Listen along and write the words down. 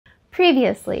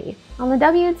Previously, on the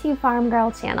WTFarm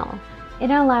Girl channel, in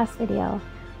our last video,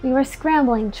 we were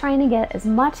scrambling trying to get as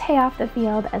much hay off the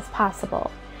field as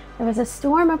possible. There was a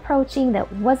storm approaching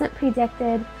that wasn't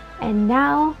predicted, and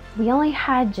now we only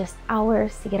had just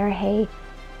hours to get our hay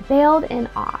baled and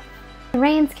off. The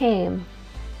rains came.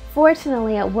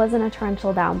 Fortunately, it wasn't a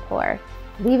torrential downpour,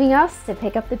 leaving us to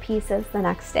pick up the pieces the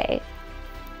next day.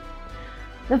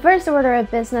 The first order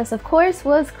of business, of course,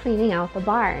 was cleaning out the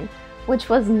barn, which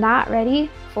was not ready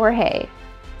for hay.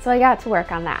 So I got to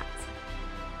work on that.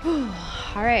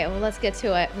 All right, well, let's get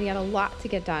to it. We got a lot to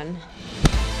get done.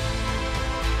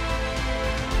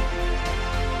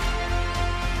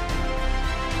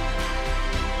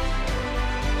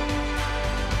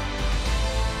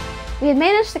 We had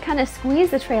managed to kind of squeeze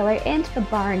the trailer into the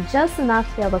barn just enough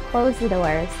to be able to close the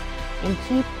doors and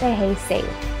keep the hay safe.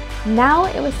 Now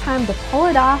it was time to pull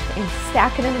it off and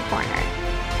stack it in the corner.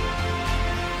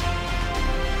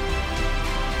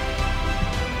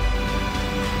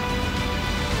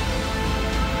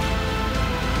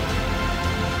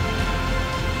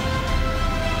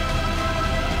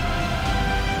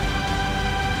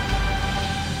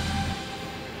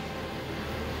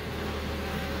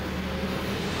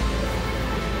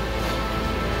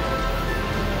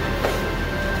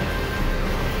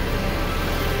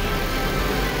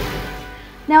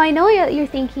 Now I know you're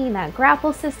thinking that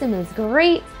grapple system is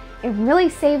great. It really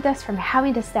saved us from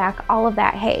having to stack all of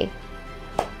that hay.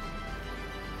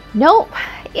 Nope,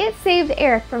 it saved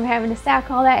Eric from having to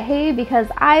stack all that hay because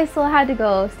I still had to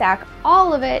go stack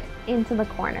all of it into the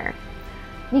corner.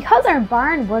 Because our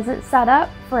barn wasn't set up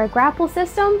for a grapple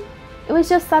system, it was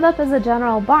just set up as a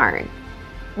general barn.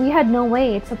 We had no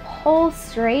way to pull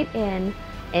straight in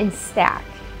and stack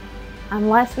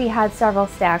unless we had several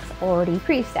stacks already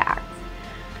pre-stacked.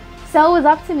 So it was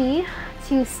up to me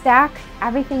to stack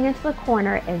everything into the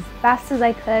corner as best as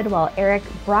I could while Eric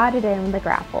brought it in with the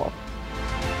grapple.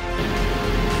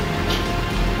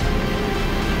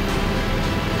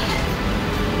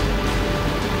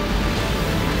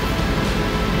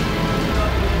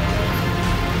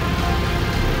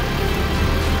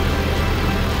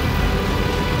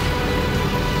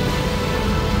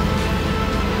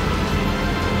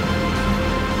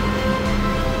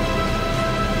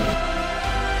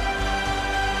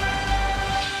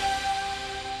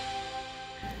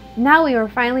 Now we were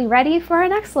finally ready for our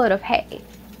next load of hay.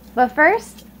 But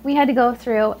first, we had to go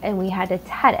through and we had to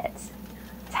ted it.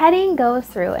 Tedding goes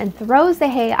through and throws the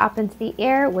hay up into the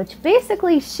air, which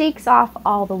basically shakes off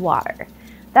all the water.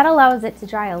 That allows it to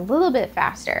dry a little bit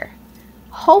faster.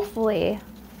 Hopefully,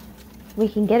 we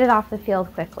can get it off the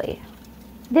field quickly.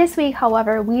 This week,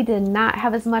 however, we did not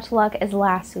have as much luck as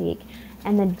last week,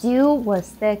 and the dew was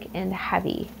thick and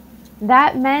heavy.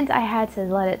 That meant I had to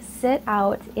let it sit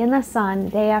out in the sun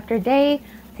day after day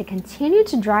to continue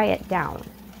to dry it down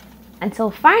until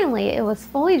finally it was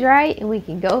fully dry and we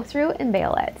could go through and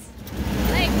bale it.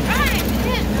 Like, right,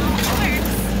 it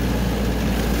works.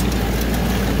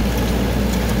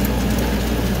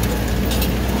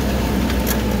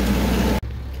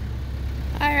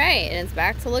 All right, it's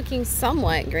back to looking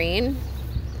somewhat green.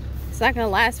 It's not gonna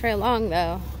last very long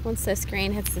though. Once this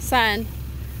green hits the sun,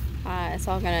 it's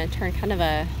all gonna turn kind of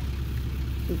a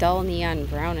dull neon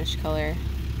brownish color,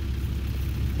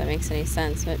 if that makes any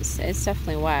sense. But it's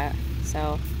definitely wet,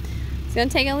 so it's gonna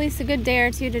take at least a good day or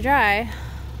two to dry.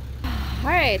 All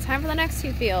right, time for the next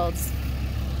two fields.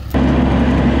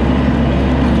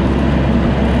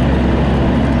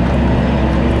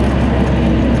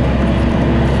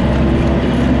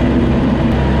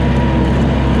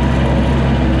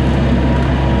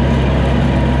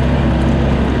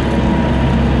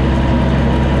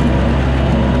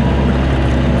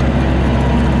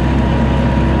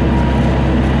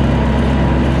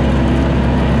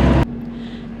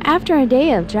 After a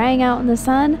day of drying out in the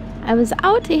sun, I was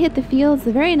out to hit the fields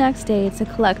the very next day to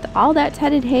collect all that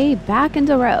tedded hay back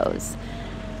into rows.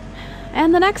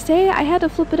 And the next day I had to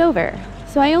flip it over,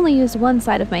 so I only used one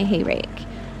side of my hay rake.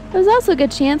 It was also a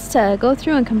good chance to go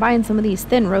through and combine some of these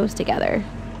thin rows together.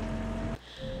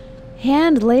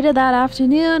 And later that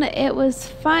afternoon, it was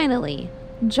finally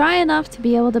dry enough to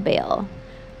be able to bale.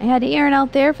 I had Aaron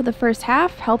out there for the first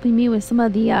half, helping me with some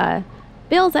of the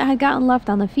bales that had gotten left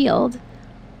on the field.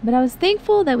 But I was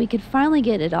thankful that we could finally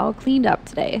get it all cleaned up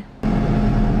today. The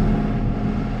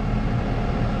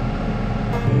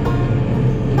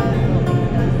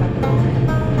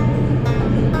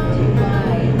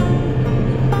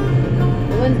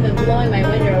wind's been blowing my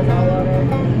windows all over.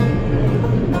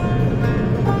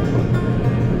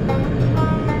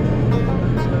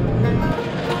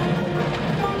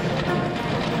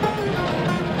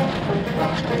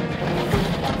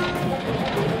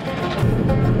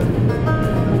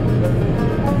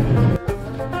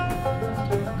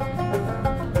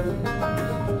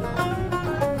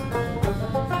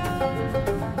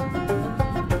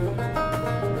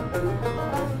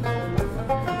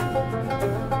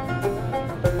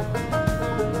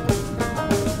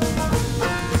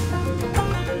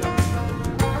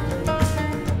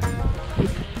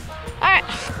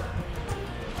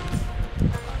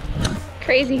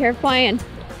 crazy here flying.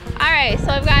 All right, so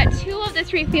I've got 2 of the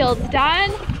 3 fields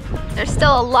done. There's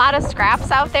still a lot of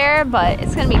scraps out there, but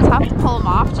it's gonna be tough to pull them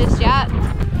off just yet.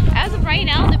 As of right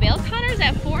now, the bale counter's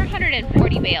at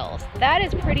 440 bales. That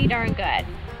is pretty darn good.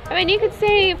 I mean, you could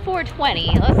say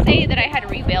 420. Let's say that I had to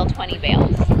rebale 20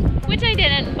 bales, which I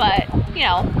didn't, but you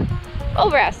know,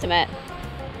 overestimate.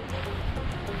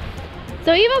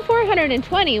 So even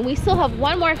 420, we still have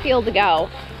 1 more field to go.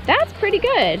 That's pretty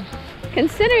good,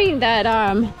 considering that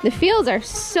the fields are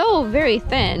so very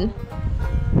thin.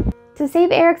 To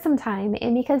save Eric some time,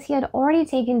 and because he had already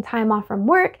taken time off from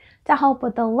work to help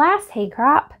with the last hay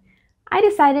crop, I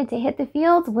decided to hit the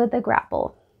fields with a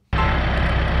grapple.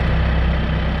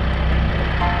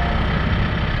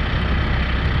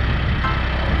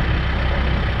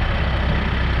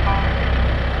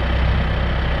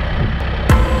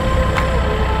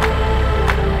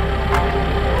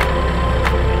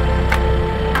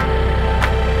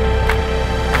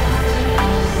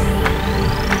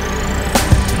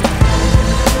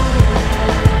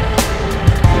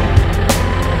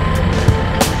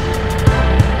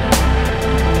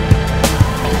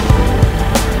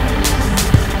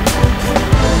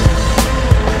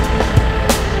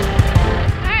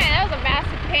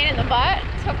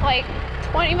 Like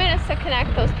 20 minutes to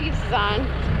connect those pieces on.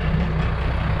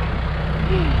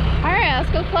 All right, let's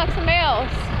go collect some bales.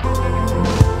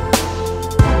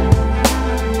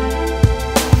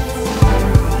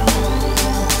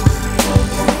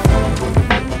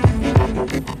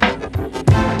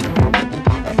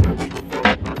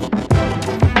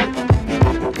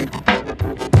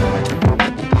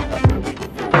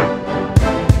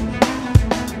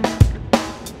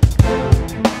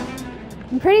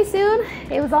 Pretty soon,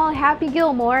 it was all Happy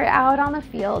Gilmore out on the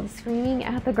field screaming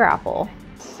at the grapple.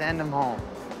 Send him home.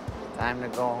 Time to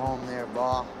go home there,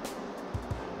 ball.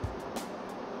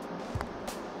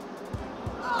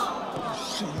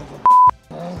 Son of a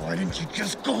oh, why didn't you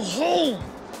just go home?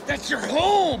 That's your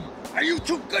home! Are you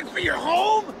too good for your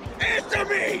home? Answer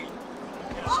me!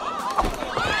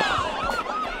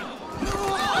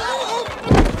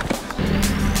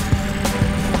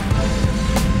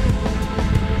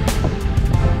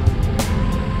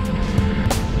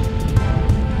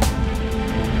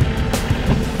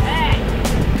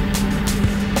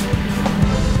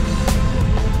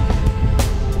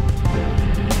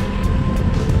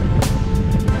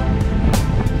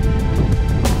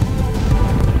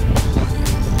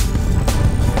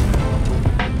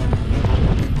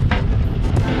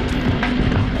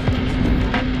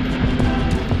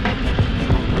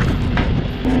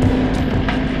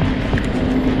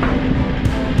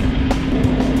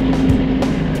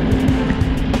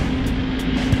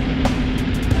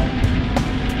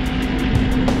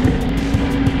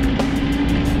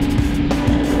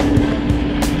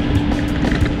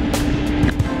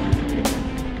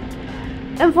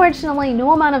 Unfortunately,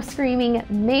 no amount of screaming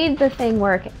made the thing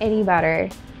work any better.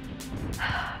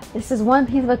 This is one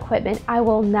piece of equipment I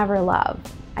will never love.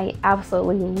 I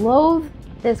absolutely loathe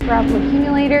this grapple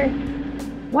accumulator.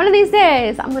 One of these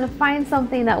days, I'm gonna find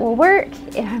something that will work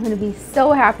and I'm gonna be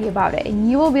so happy about it, and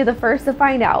you will be the first to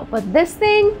find out. But this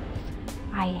thing,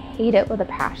 I hate it with a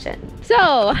passion.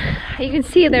 So you can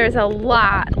see there's a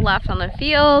lot left on the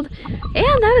field,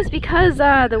 and that is because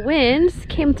the winds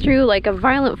came through like a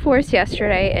violent force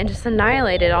yesterday and just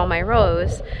annihilated all my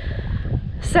rows.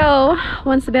 So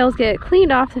once the bales get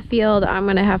cleaned off the field, I'm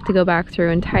gonna have to go back through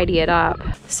and tidy it up.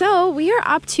 So we are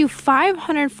up to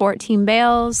 514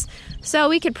 bales, so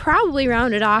we could probably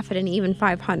round it off at an even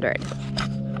 500.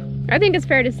 I think it's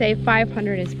fair to say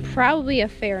 500 is probably a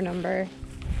fair number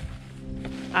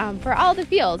for all the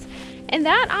fields. And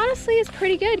that honestly is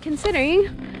pretty good,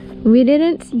 considering we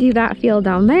didn't do that field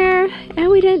down there and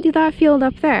we didn't do that field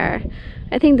up there.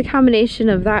 I think the combination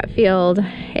of that field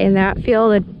and that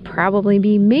field would probably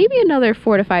be maybe another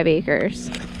 4 to 5 acres,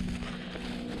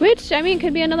 which I mean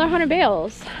could be another 100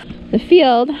 bales. The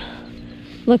field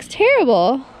looks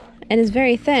terrible and is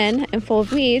very thin and full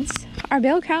of weeds. Our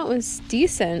bale count was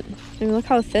decent. I mean, look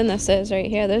how thin this is right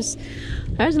here. There's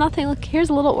nothing. Look, here's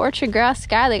a little orchard grass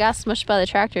guy that got smushed by the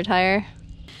tractor tire.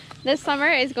 This summer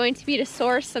is going to be to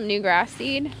source some new grass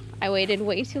seed. I waited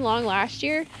way too long last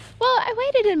year. Well, I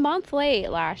waited a month late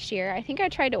last year. I think I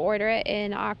tried to order it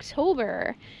in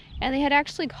October, and they had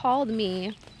actually called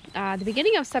me the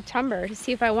beginning of September to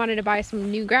see if I wanted to buy some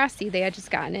new grass seed they had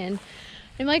just gotten in.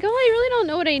 I'm like, oh, I really don't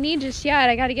know what I need just yet.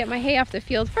 I got to get my hay off the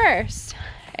field first.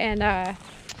 And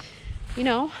you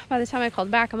know, by the time I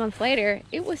called back a month later,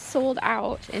 it was sold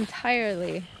out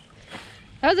entirely.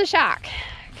 That was a shock,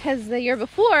 because the year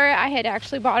before I had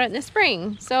actually bought it in the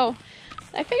spring. So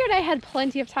I figured I had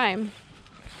plenty of time.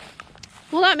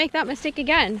 we'll not make that mistake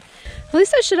again. At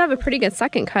least I should have a pretty good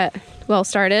second cut well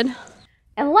started.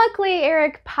 And luckily,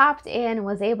 Eric popped in and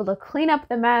was able to clean up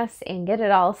the mess and get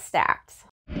it all stacked.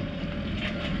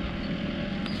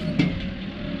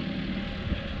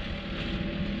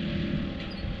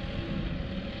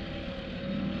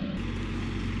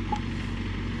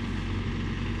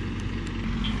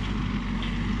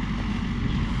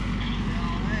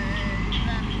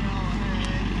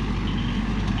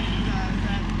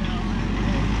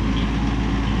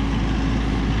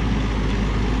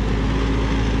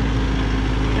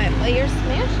 Well, you're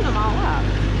smashing them all up.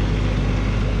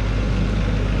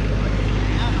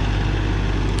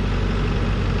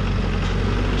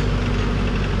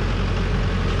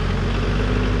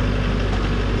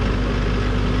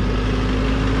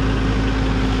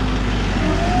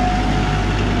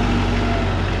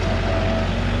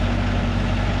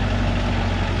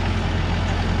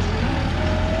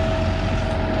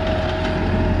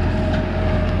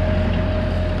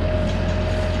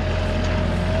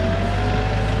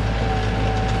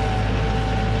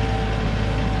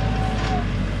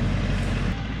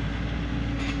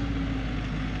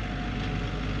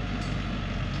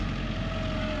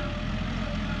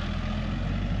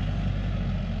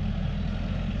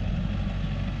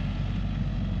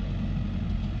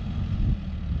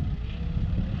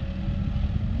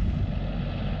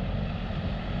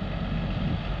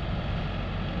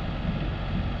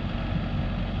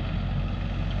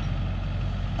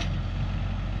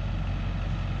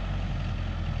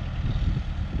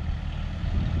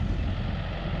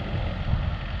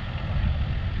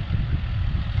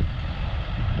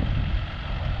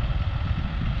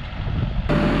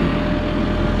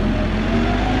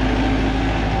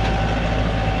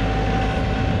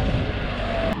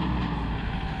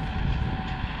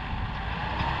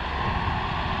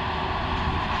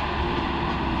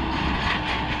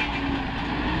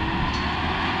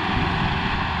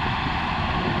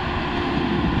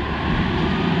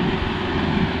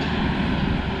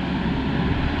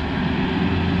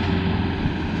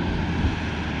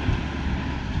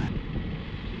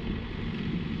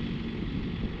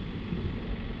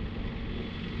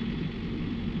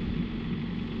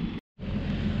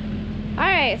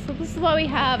 Alright, so this is what we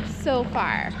have so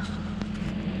far.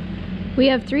 We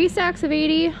have 3 stacks of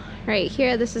 80 right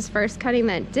here. This is first cutting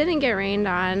that didn't get rained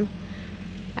on.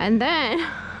 And then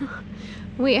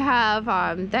we have,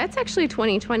 that's actually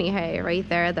 2020 hay right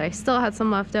there that I still had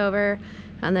some left over.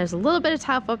 And there's a little bit of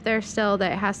top up there still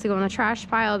that has to go in the trash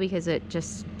pile because it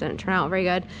just didn't turn out very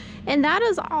good. And that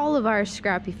is all of our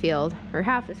scrappy field, or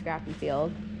half the scrappy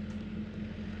field.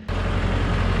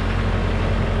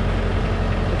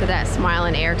 Look at that smile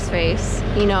on Eric's face.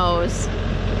 He knows.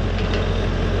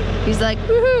 He's like,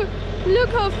 woohoo, look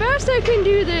how fast I can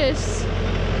do this.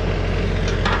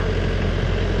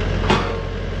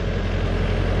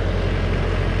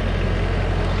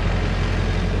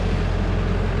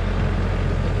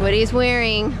 Look what he's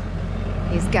wearing.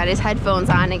 He's got his headphones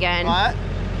on again. What?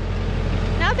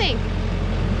 Nothing.